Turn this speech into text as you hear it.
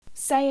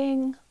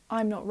Saying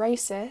I'm not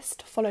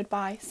racist followed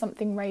by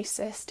something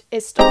racist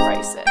is still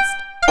racist.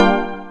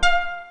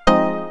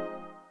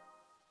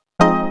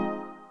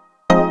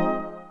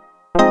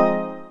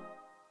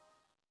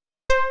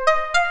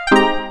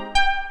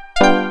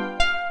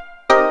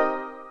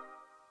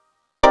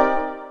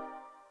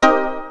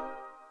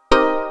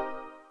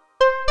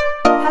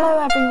 Hello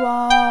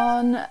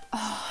everyone,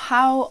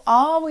 how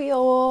are we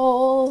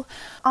all?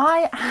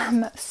 I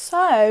am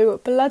so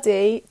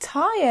bloody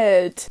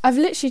tired. I've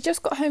literally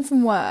just got home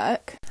from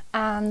work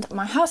and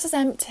my house is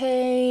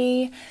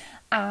empty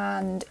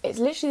and it's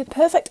literally the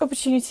perfect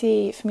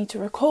opportunity for me to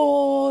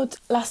record.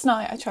 Last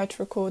night I tried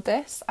to record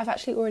this. I've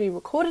actually already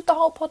recorded the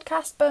whole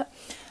podcast, but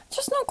I'm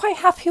just not quite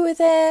happy with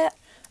it.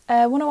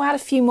 I want to add a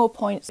few more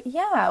points.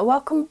 Yeah,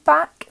 welcome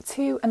back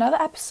to another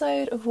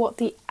episode of What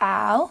the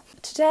Owl.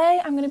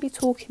 Today I'm going to be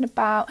talking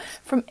about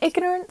from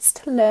ignorance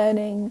to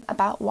learning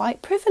about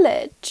white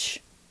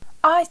privilege.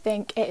 I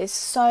think it is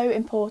so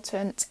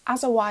important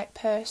as a white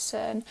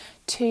person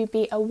to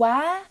be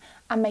aware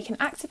and make an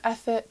active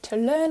effort to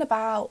learn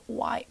about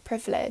white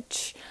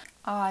privilege.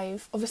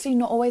 I've obviously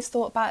not always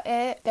thought about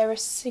it. There are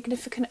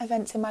significant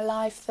events in my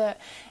life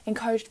that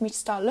encouraged me to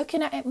start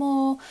looking at it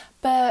more,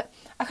 but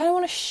I kind of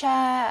want to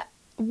share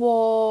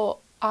what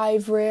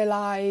I've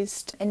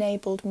realised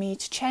enabled me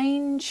to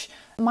change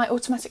my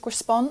automatic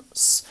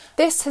response.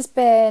 This has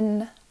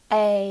been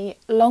a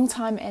long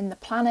time in the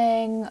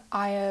planning.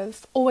 I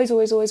have always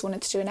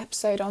wanted to do an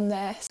episode on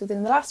this.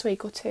 Within the last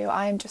week or two,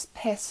 I am just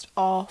pissed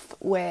off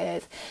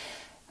with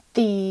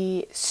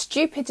the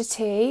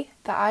stupidity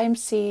that I am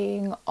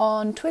seeing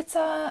on Twitter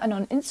and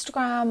on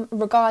Instagram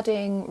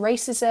regarding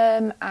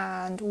racism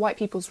and white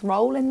people's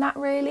role in that,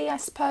 really, I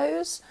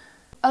suppose.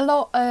 A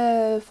lot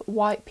of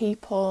white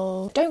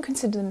people don't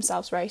consider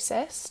themselves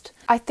racist.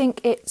 I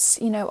think it's,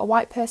 a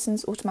white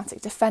person's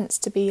automatic defence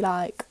to be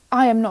like,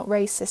 I am not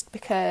racist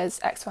because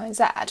X, Y, and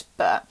Z,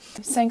 but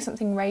saying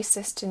something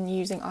racist and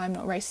using I'm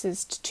not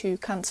racist to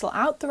cancel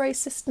out the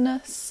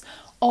racistness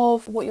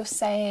of what you're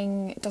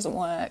saying doesn't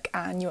work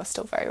and you are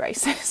still very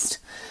racist.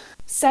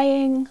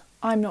 Saying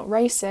I'm not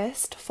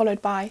racist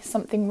followed by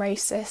something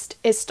racist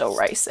is still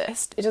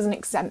racist. It doesn't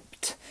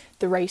exempt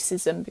the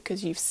racism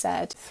because you've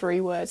said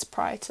 3 words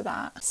prior to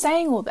that.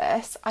 Saying all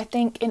this, I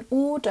think in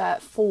order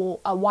for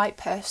a white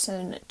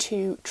person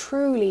to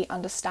truly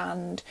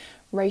understand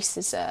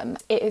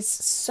racism, it is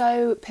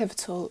so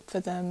pivotal for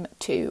them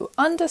to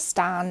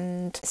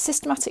understand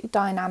systematic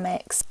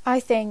dynamics. I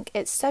think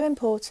it's so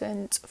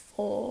important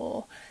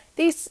for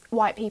these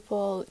white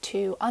people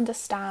to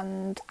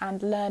understand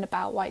and learn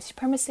about white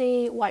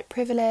supremacy, white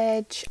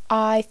privilege.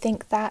 I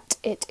think that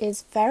it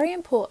is very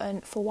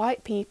important for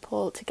white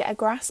people to get a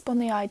grasp on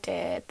the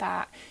idea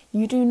that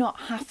you do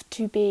not have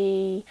to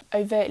be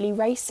overtly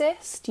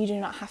racist, you do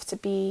not have to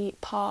be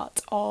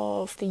part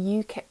of the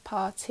UKIP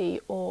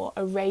party or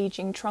a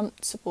raging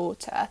Trump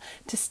supporter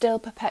to still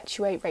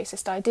perpetuate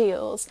racist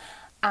ideals.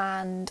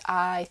 And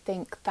I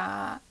think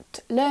that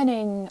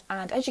learning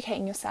and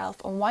educating yourself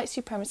on white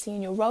supremacy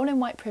and your role in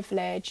white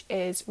privilege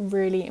is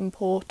really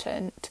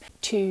important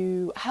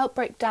to help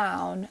break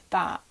down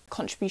that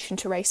contribution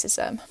to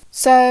racism.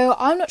 So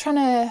I'm not trying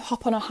to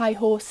hop on a high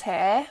horse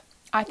here.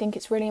 I think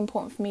it's really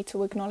important for me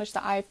to acknowledge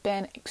that I've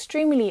been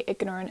extremely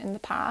ignorant in the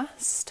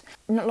past.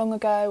 Not long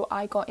ago,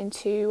 I got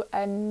into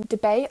a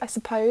debate, I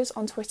suppose,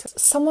 on Twitter.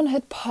 Someone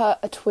had put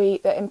a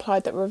tweet that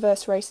implied that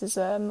reverse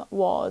racism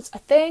was a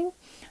thing,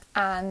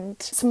 and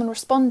someone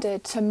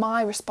responded to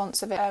my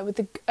response of it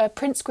with a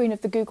print screen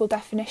of the Google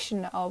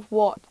definition of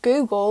what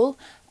Google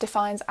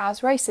defines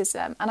as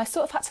racism. And I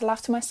sort of had to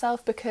laugh to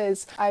myself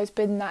because I was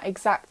in that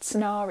exact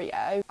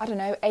scenario,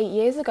 8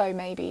 years ago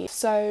maybe.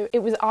 So it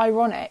was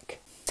ironic.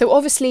 So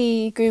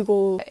obviously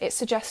Google, it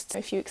suggests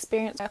if you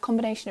experience a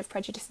combination of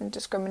prejudice and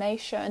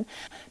discrimination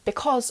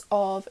because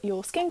of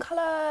your skin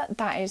colour,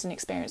 that is an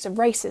experience of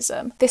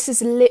racism. This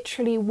is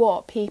literally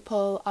what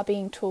people are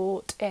being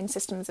taught in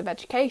systems of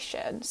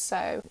education.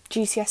 So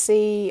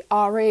GCSE,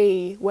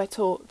 RE, we're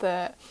taught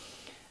that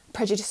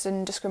prejudice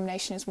and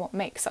discrimination is what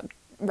makes up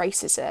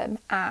racism,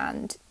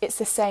 and it's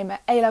the same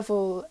at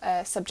A-level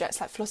subjects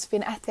like philosophy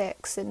and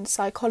ethics and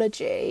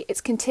psychology.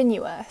 It's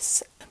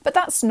continuous. But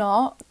that's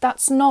not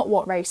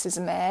what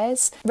racism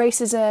is.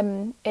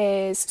 Racism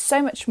is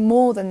so much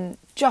more than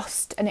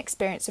just an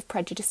experience of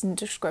prejudice and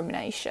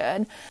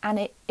discrimination, and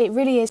it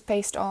really is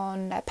based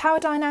on power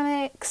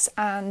dynamics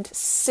and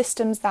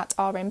systems that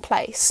are in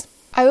place.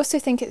 I also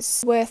think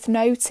it's worth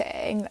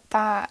noting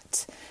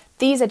that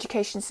these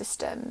education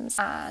systems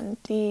and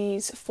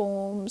these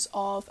forms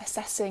of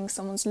assessing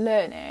someone's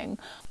learning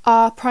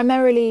are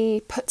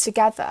primarily put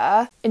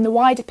together in the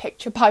wider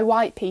picture by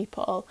white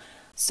people.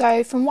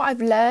 So from what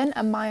I've learned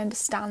and my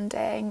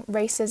understanding,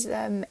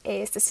 racism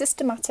is the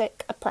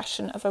systematic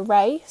oppression of a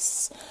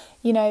race.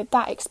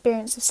 That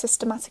experience of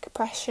systematic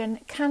oppression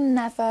can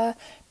never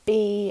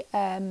be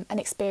an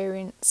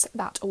experience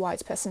that a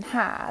white person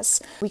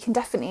has. We can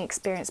definitely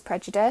experience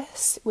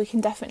prejudice, we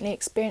can definitely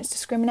experience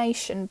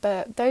discrimination,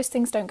 but those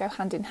things don't go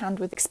hand in hand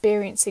with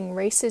experiencing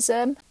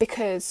racism,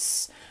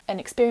 because an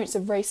experience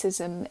of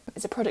racism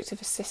is a product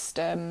of a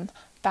system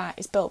that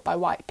is built by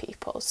white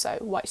people, so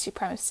white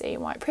supremacy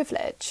and white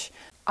privilege.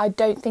 I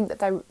don't think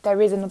that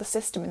there is another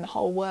system in the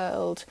whole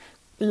world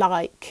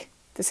like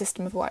the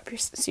system of white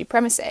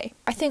supremacy.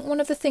 I think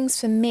one of the things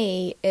for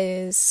me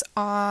is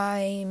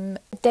I'm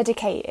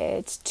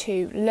dedicated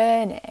to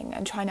learning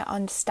and trying to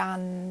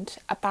understand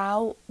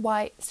about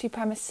white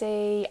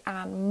supremacy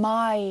and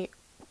my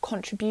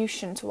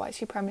contribution to white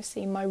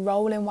supremacy, my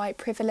role in white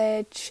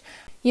privilege.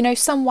 You know,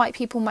 some white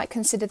people might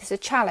consider this a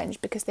challenge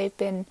because they've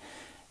been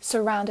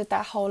surrounded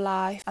their whole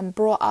life and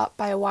brought up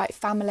by a white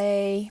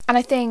family. And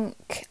I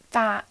think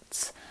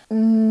that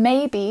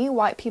maybe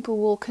white people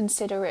will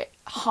consider it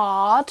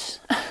hard,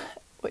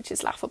 which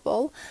is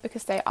laughable,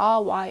 because they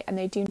are white and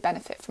they do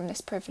benefit from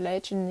this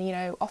privilege. And, you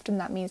know, often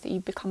that means that you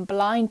become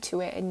blind to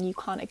it and you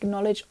can't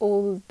acknowledge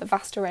all the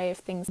vast array of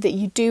things that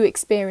you do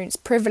experience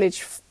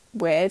privilege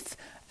with,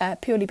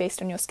 purely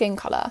based on your skin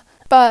colour.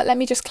 But let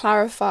me just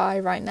clarify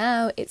right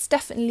now, it's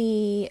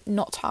definitely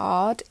not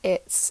hard.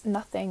 It's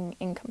nothing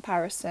in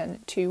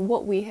comparison to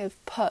what we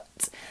have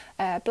put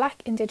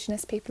Black,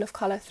 Indigenous people of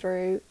colour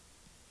through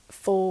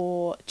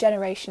for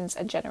generations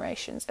and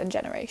generations and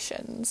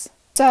generations.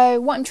 So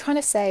what I'm trying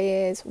to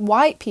say is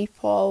white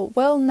people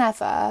will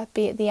never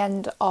be at the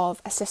end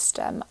of a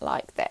system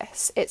like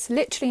this. It's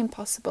literally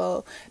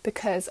impossible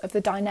because of the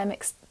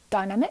dynamics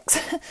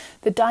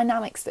the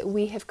dynamics that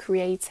we have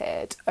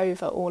created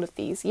over all of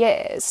these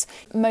years.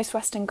 Most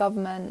Western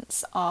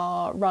governments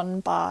are run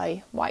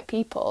by white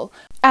people.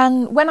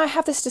 And when I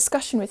have this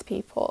discussion with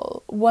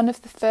people, one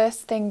of the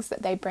first things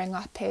that they bring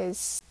up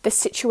is the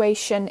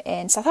situation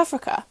in South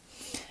Africa,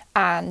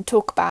 and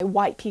talk about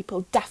white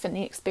people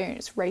definitely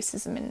experience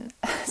racism in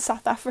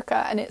South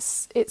Africa. And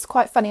it's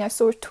quite funny. I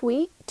saw a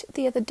tweet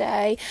the other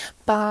day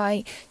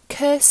by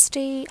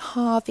Kirsty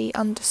Harvey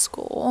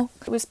 _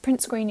 It was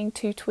print screening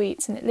 2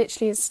 tweets, and it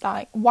literally is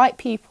like, white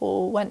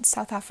people went to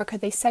South Africa,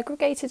 they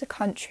segregated a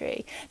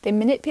country, they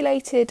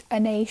manipulated a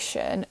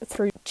nation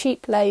through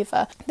cheap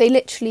labour, they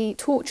literally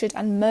tortured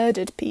and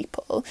murdered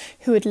people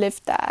who had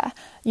lived there,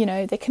 you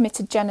know, they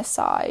committed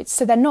genocide,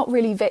 so they're not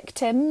really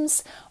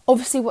victims.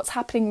 Obviously what's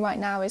happening right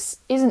now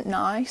isn't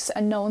nice,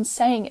 and no one's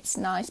saying it's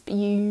nice, but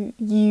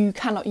you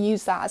cannot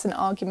use that as an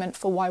argument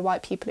for why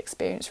white people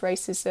experience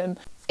racism.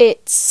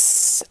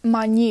 It's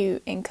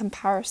minute in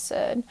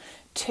comparison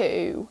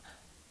to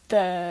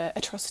the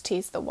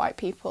atrocities that white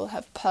people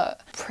have put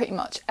pretty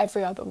much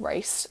every other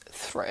race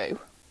through.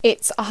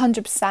 It's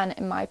 100%,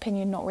 in my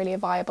opinion, not really a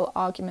viable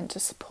argument to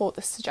support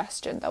the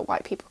suggestion that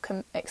white people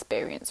can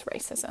experience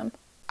racism.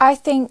 I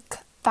think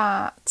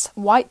that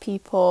white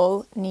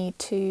people need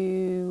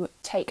to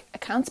take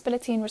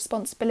accountability and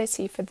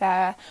responsibility for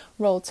their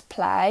role to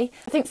play.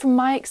 I think from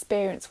my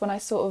experience, when I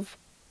sort of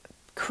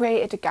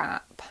created a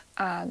gap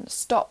and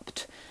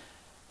stopped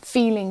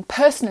feeling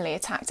personally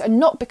attacked, and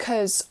not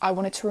because I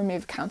wanted to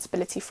remove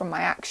accountability from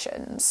my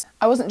actions.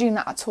 I wasn't doing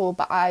that at all,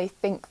 but I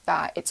think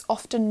that it's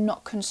often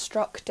not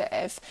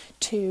constructive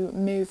to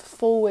move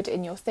forward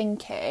in your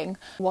thinking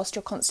whilst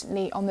you're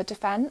constantly on the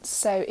defence.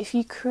 So if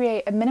you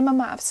create a minimum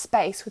amount of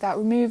space without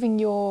removing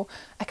your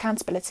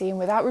accountability and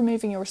without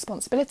removing your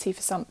responsibility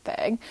for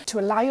something, to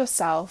allow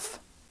yourself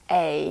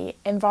a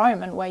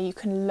environment where you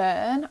can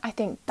learn, I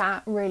think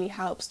that really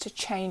helps to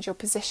change your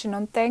position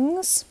on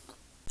things.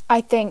 I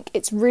think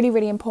it's really,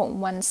 really important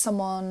when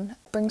someone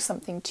brings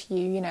something to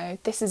you, you know,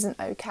 this isn't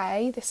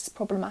okay, this is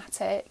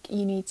problematic,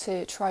 you need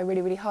to try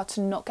really, really hard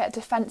to not get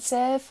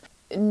defensive.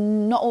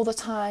 Not all the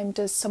time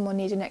does someone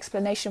need an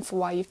explanation for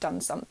why you've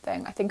done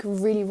something. I think a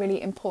really, really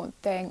important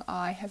thing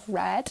I have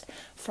read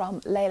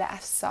from Layla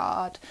F.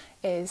 Saad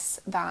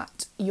is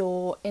that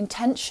your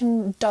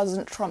intention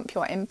doesn't trump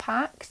your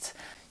impact.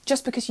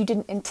 Just because you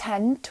didn't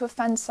intend to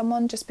offend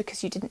someone, just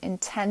because you didn't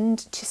intend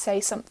to say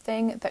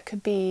something that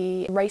could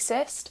be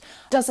racist,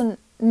 doesn't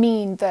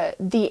mean that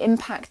the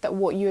impact that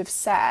what you have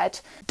said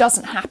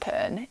doesn't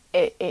happen.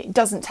 It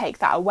doesn't take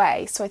that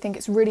away. So I think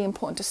it's really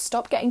important to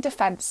stop getting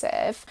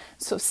defensive,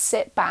 sort of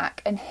sit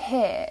back and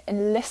hear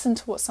and listen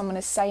to what someone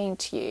is saying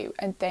to you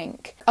and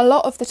think. A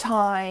lot of the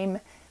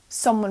time,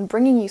 someone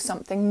bringing you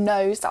something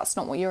knows that's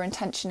not what your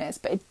intention is,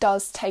 but it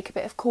does take a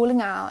bit of calling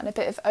out and a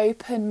bit of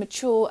open,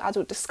 mature,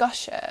 adult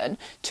discussion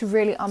to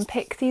really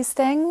unpick these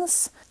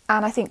things.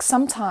 And I think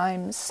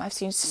sometimes I've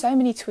seen so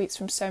many tweets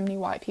from so many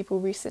white people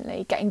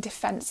recently getting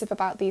defensive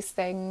about these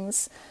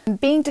things.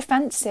 Being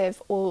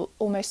defensive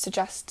almost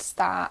suggests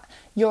that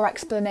your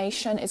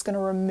explanation is going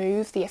to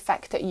remove the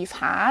effect that you've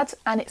had,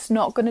 and it's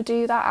not going to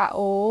do that at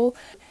all.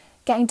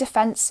 Getting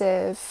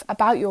defensive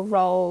about your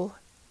role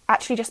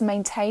actually just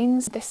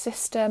maintains this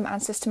system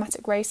and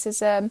systematic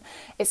racism.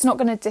 It's not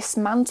going to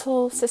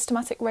dismantle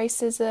systematic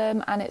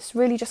racism, and it's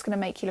really just going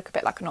to make you look a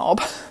bit like a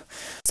knob.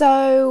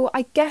 So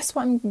I guess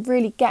what I'm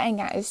really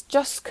getting at is,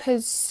 just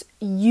because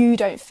you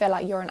don't feel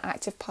like you're an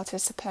active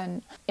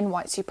participant in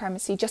white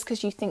supremacy, just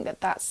because you think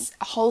that that's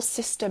a whole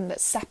system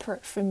that's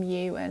separate from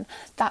you and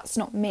that's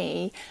not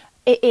me,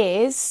 it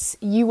is.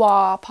 You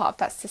are part of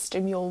that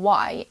system, you're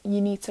white.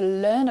 You need to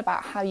learn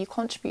about how you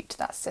contribute to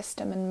that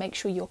system and make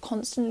sure you're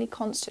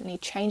constantly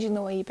changing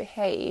the way you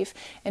behave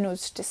in order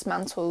to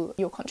dismantle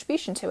your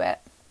contribution to it.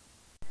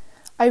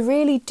 I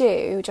really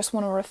do just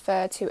want to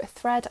refer to a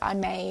thread I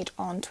made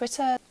on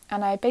Twitter,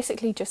 and I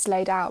basically just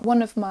laid out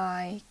one of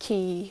my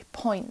key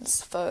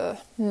points for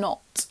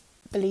not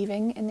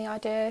believing in the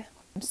idea.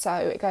 So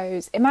it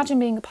goes: imagine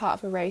being a part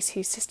of a race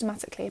who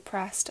systematically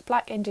oppressed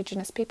Black,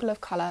 Indigenous people of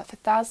colour for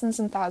thousands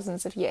and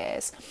thousands of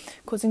years,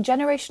 causing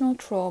generational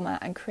trauma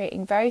and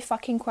creating very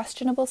fucking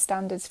questionable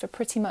standards for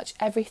pretty much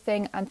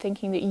everything, and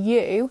thinking that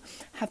you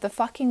have the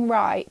fucking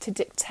right to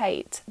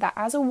dictate that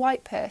as a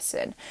white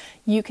person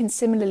you can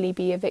similarly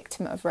be a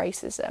victim of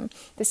racism,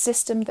 the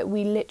system that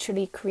we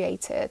literally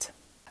created.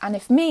 And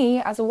if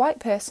me, as a white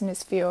person,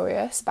 is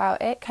furious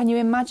about it, can you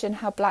imagine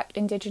how Black,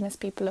 Indigenous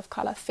people of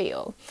colour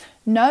feel?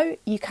 No,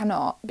 you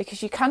cannot,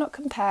 because you cannot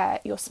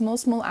compare your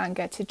small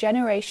anger to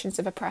generations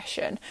of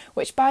oppression,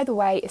 which, by the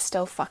way, is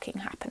still fucking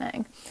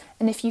happening.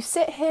 And if you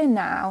sit here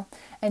now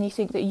and you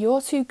think that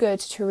you're too good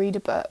to read a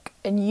book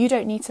and you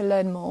don't need to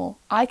learn more,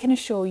 I can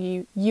assure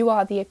you, you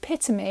are the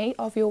epitome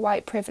of your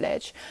white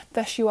privilege.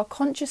 Thus, you are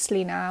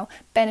consciously now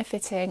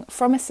benefiting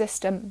from a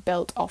system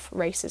built off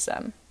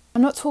racism.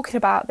 I'm not talking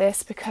about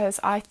this because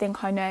I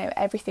think I know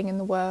everything in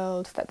the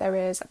world that there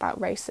is about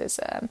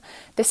racism.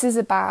 This is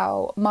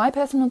about my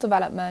personal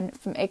development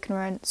from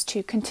ignorance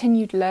to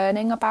continued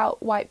learning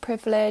about white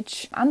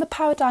privilege and the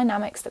power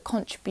dynamics that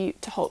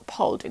contribute to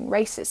upholding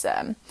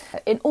racism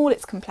in all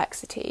its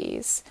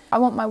complexities. I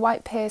want my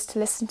white peers to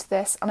listen to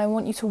this, and I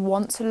want you to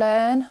want to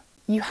learn.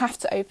 You have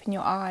to open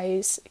your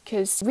eyes,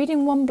 because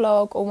reading one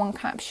blog or one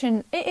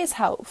caption, it is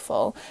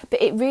helpful, but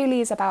it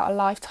really is about a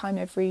lifetime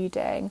of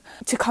reading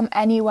to come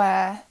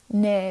anywhere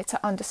near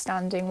to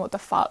understanding what the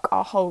fuck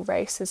our whole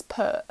race has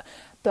put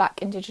Black,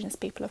 Indigenous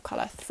people of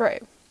colour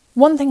through.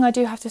 One thing I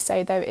do have to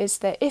say though is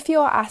that if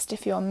you're asked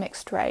if you're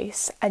mixed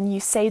race and you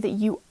say that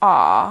you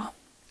are,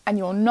 and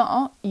you're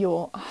not,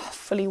 you're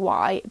fully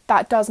white,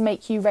 that does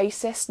make you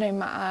racist. No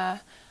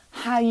matter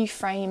how you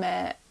frame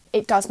it,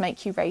 it does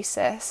make you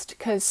racist,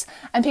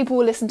 and people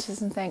will listen to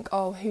this and think,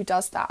 oh, who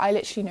does that? I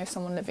literally know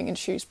someone living in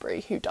Shrewsbury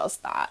who does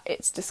that.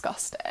 It's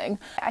disgusting.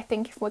 I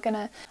think if we're going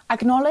to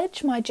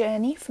acknowledge my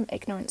journey from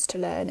ignorance to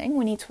learning,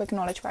 we need to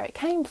acknowledge where it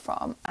came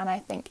from. And I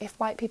think if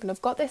white people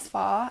have got this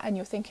far and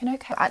you're thinking,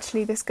 okay,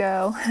 actually this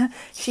girl,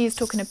 she's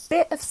talking a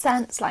bit of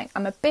sense, like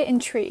I'm a bit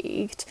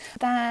intrigued,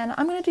 then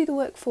I'm going to do the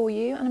work for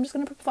you, and I'm just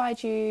going to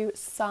provide you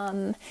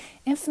some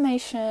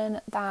information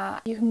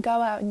that you can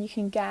go out and you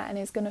can get, and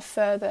is going to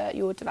further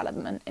your development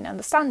in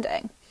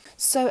understanding.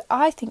 So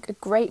I think a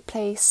great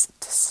place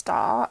to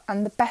start,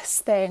 and the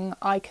best thing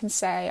I can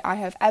say I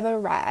have ever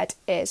read,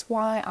 is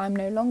Why I'm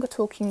No Longer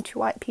Talking to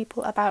White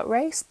People About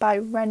Race by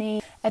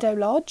Reni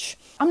Eddo-Lodge.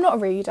 I'm not a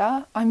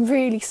reader. I'm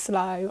really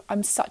slow.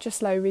 I'm such a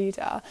slow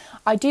reader.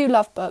 I do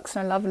love books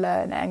and I love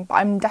learning, but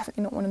I'm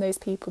definitely not one of those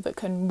people that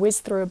can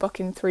whiz through a book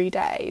in 3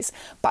 days.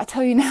 But I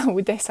tell you now,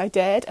 with this I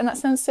did, and that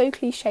sounds so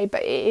cliche,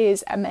 but it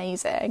is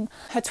amazing.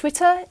 Her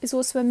Twitter is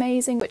also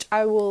amazing, which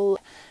I will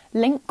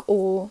link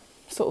or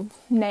sort of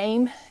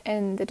name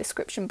in the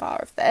description bar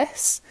of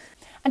this.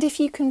 And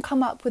if you can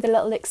come up with a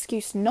little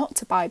excuse not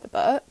to buy the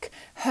book,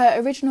 her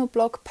original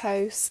blog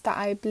post that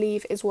I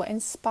believe is what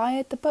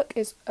inspired the book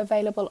is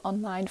available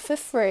online for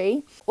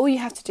free. All you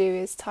have to do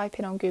is type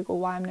in on Google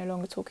Why I'm No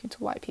Longer Talking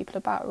to White People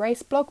About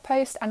Race blog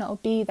post, and it'll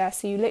be there,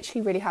 so you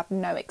literally really have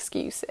no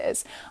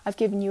excuses. I've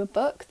given you a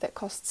book that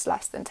costs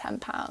less than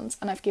 £10,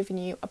 and I've given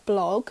you a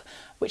blog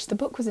which the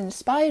book was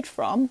inspired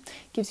from,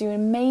 gives you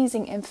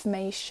amazing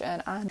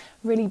information and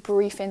really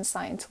brief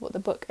insight into what the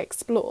book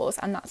explores,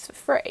 and that's for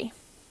free.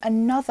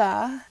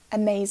 Another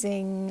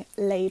amazing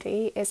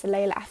lady is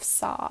Layla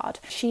Afsard.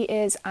 She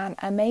is an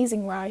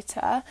amazing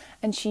writer,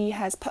 and she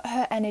has put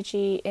her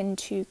energy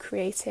into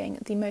creating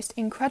the most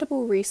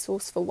incredible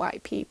resource for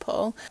white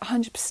people.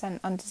 100%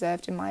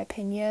 undeserved in my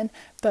opinion,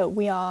 but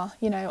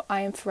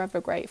I am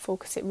forever grateful,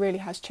 because it really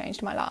has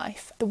changed my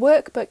life. The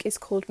workbook is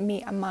called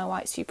Me and My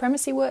White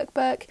Supremacy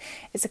Workbook.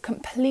 It's a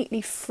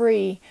completely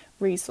free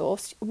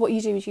resource. What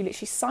you do is you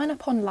literally sign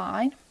up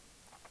online.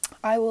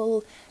 I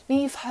will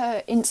leave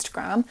her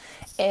Instagram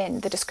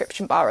in the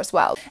description bar as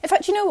well. In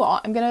fact, you know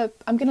what? I'm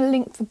gonna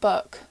link the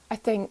book, I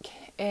think,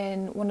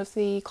 in one of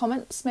the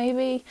comments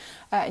maybe,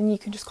 and you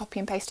can just copy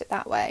and paste it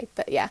that way.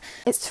 But yeah,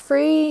 it's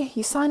free.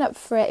 You sign up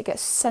for it. It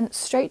gets sent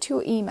straight to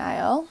your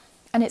email.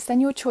 and it's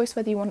then your choice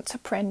whether you want to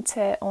print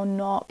it or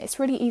not. It's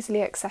really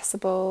easily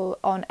accessible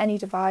on any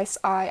device.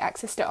 I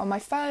accessed it on my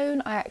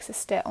phone, I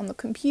accessed it on the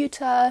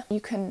computer.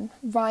 You can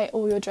write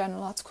all your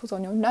journal articles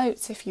on your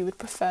notes if you would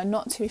prefer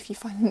not to, if you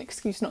find an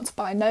excuse not to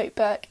buy a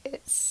notebook.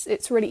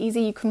 It's really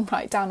easy. You can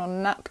write down on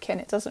a napkin,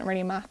 it doesn't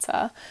really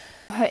matter.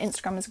 Her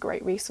Instagram is a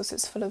great resource.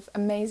 It's full of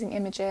amazing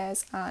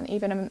images and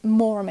even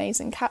more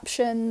amazing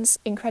captions,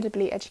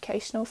 incredibly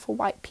educational for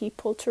white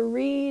people to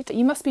read.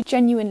 You must be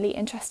genuinely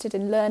interested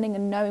in learning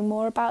and knowing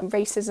more about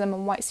racism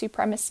and white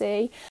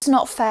supremacy. It's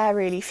not fair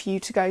really for you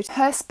to go to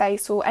her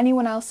space or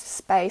anyone else's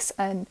space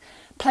and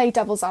play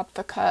devil's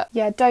advocate.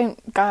 Yeah,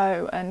 don't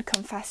go and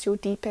confess your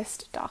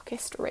deepest,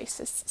 darkest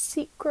racist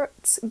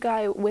secrets.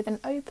 Go with an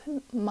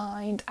open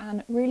mind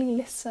and really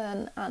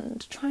listen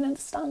and try and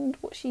understand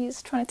what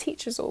she's trying to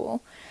teach us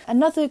all.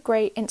 Another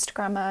great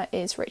Instagrammer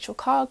is Rachel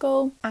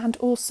Cargill, and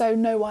also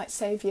No White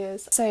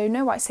Saviours. So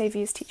No White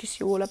Saviours teaches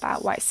you all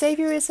about white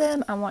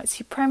saviorism and white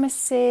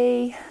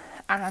supremacy,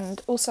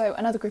 and also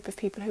another group of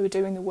people who are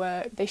doing the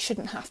work they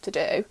shouldn't have to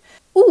do.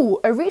 Ooh,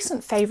 a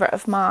recent favourite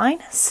of mine,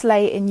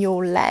 Slay in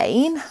Your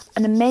Lane,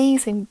 an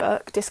amazing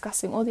book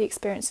discussing all the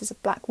experiences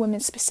of black women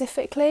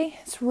specifically.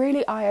 It's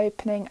really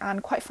eye-opening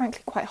and quite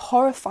frankly quite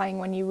horrifying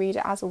when you read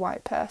it as a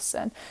white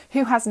person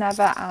who has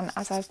never, and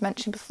as I've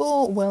mentioned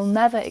before, will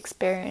never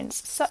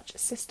experience such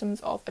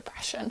systems of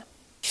oppression.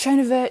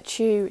 Shona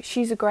Virtue,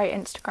 she's a great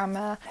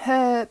Instagrammer.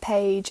 Her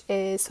page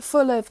is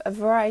full of a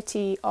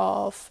variety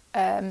of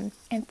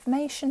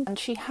information, and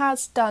she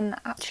has done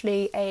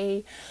actually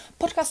a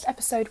podcast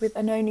episode with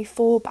Anoni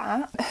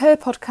Forbat. Her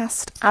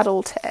podcast,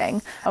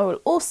 Adulting. I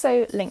will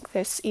also link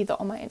this either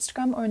on my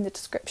Instagram or in the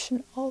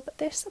description of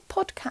this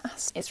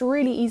podcast. It's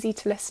really easy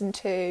to listen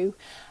to.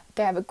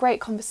 They have a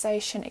great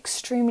conversation,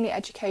 extremely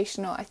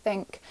educational. I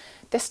think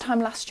this time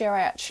last year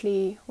I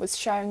actually was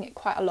sharing it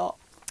quite a lot.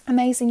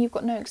 Amazing, you've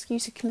got no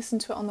excuse. You can listen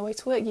to it on the way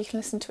to work, you can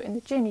listen to it in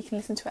the gym, you can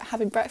listen to it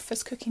having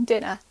breakfast, cooking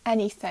dinner,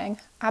 anything.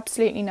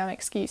 Absolutely no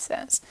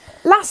excuses.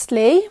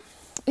 Lastly,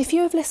 if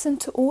you have listened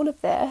to all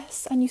of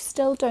this and you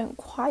still don't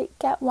quite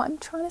get what I'm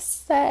trying to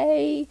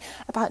say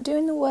about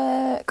doing the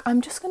work, I'm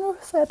just going to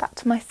refer back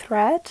to my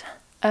thread.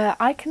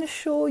 I can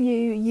assure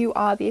you, you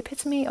are the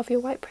epitome of your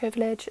white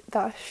privilege,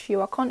 thus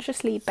you are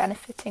consciously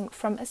benefiting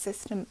from a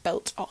system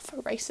built off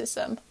of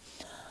racism.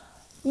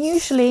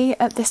 Usually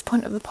at this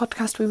point of the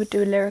podcast we would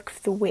do a lyric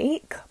of the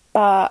week,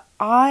 but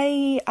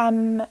I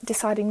am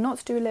deciding not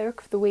to do a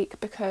lyric of the week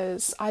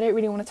because I don't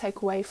really want to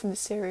take away from the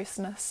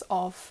seriousness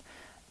of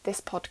this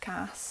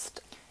podcast.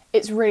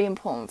 It's really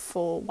important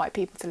for white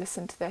people to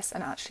listen to this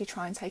and actually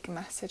try and take a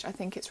message. I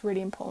think it's really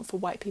important for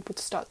white people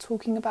to start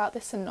talking about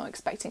this and not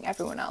expecting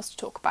everyone else to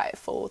talk about it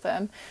for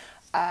them.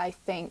 I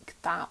think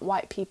that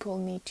white people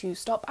need to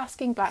stop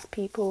asking black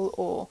people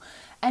or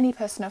any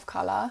person of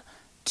colour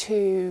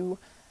to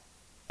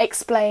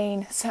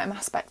explain certain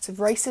aspects of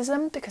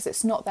racism because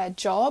it's not their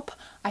job.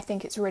 I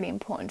think it's really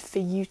important for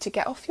you to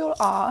get off your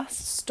arse,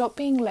 stop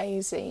being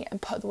lazy and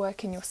put the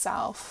work in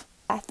yourself.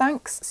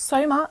 Thanks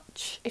so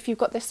much if you've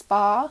got this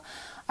far.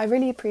 I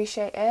really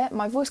appreciate it.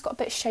 My voice got a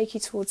bit shaky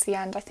towards the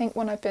end. I think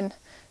when I've been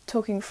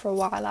talking for a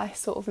while I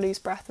sort of lose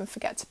breath and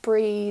forget to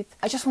breathe.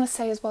 I just want to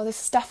say as well,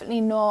 this is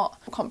definitely not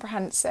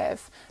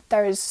comprehensive.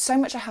 There is so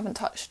much I haven't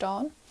touched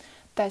on.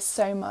 There's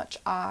so much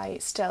I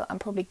still am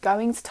probably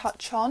going to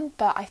touch on,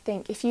 but I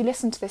think if you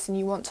listen to this and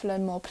you want to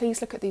learn more,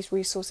 please look at these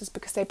resources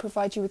because they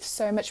provide you with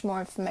so much more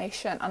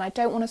information. And I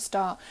don't want to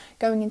start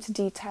going into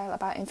detail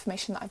about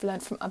information that I've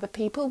learned from other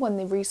people when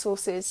the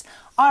resources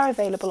are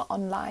available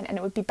online, and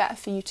it would be better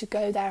for you to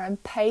go there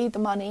and pay the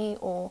money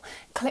or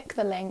click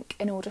the link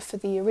in order for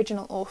the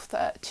original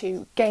author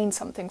to gain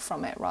something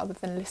from it rather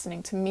than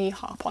listening to me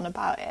harp on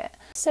about it.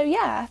 So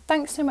yeah,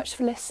 thanks so much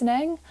for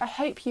listening. I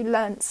hope you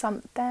learned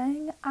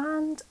something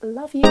and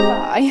love you,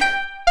 bye.